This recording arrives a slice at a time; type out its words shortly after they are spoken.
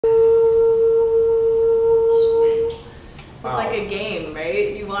like a game,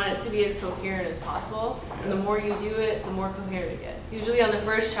 right? You want it to be as coherent as possible, and the more you do it, the more coherent it gets. Usually on the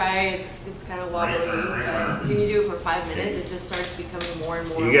first try, it's kind of wobbly, but when you do it for 5 minutes, it just starts becoming more and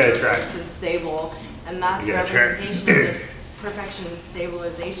more perfect and stable, and that's a representation of the perfection and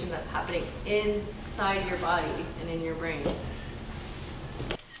stabilization that's happening inside your body and in your brain.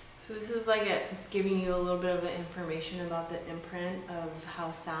 So this is like giving you a little bit of information about the imprint of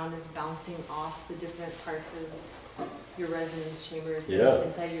how sound is bouncing off the different parts of your resonance chambers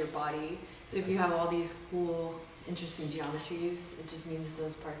inside your body. So if you have all these cool, interesting geometries, it just means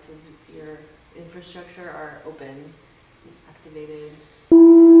those parts of your infrastructure are open, activated.